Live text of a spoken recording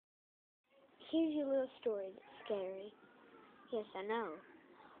here's your little story that's scary. Yes, I know.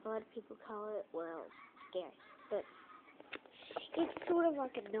 A lot of people call it, well, scary. But it's sort of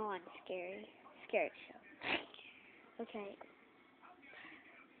like a non-scary show. Okay.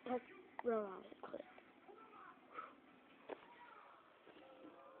 Let's roll on the clip.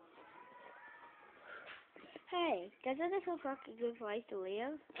 Hey, doesn't this look like a good place to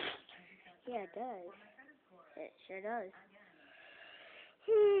live? Yeah, it does. It sure does.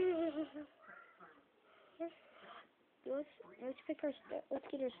 Let's pick our stuff. Let's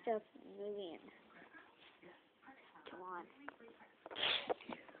get our stuff and move in. Come on.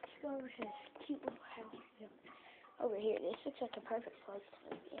 Let's go over to this cute little house. Over here. This looks like a perfect place to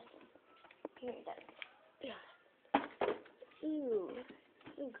move in. Here it does. Ew.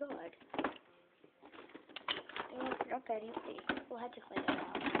 Oh God. It's not that empty. We'll have to clean it out.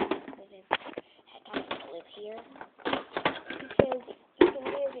 I don't want to live here. Because you can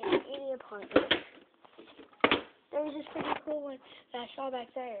live in any apartment. There was this pretty cool one that I saw back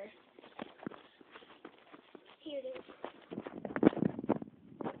there. Here it is.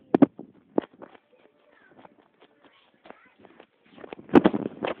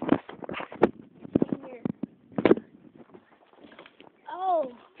 Here. Oh,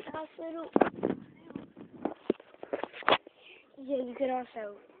 nice little. Yeah, you could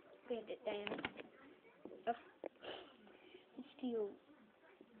also bend it down. Oh. And steal.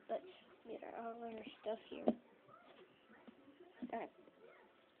 Let's get all of our stuff here.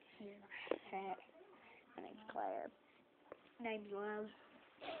 Here's my hat. My name's Claire. Name's Love.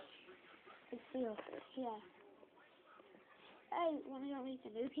 Let's steal. Yeah. Hey, want to go meet the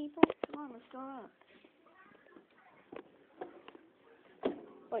new people? Come on, let's go up.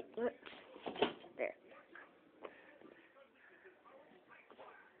 Wait, look. There.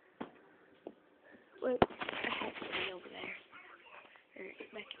 Wait, I have to be over there. Or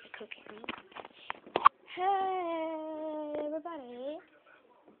back in the cooking room. Hey, everybody.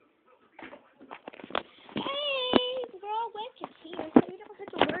 Hey, we're all witches here, so you don't have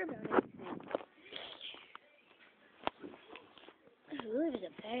to worry about anything. Ooh, there's a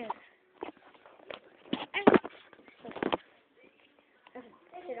bear.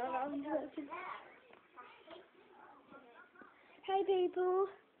 Hey, people.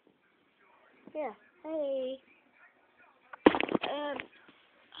 Yeah, hey. I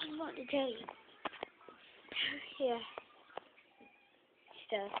want to tell you. Yeah.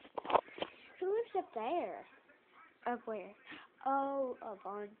 Stuff. Who lives up there? Up where? Oh, up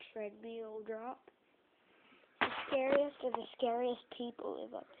on treadmill drop. The scariest of the scariest people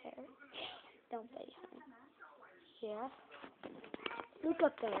live up there. Don't they, honey? Yeah. Look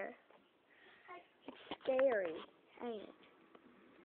up there. It's scary, ain't it?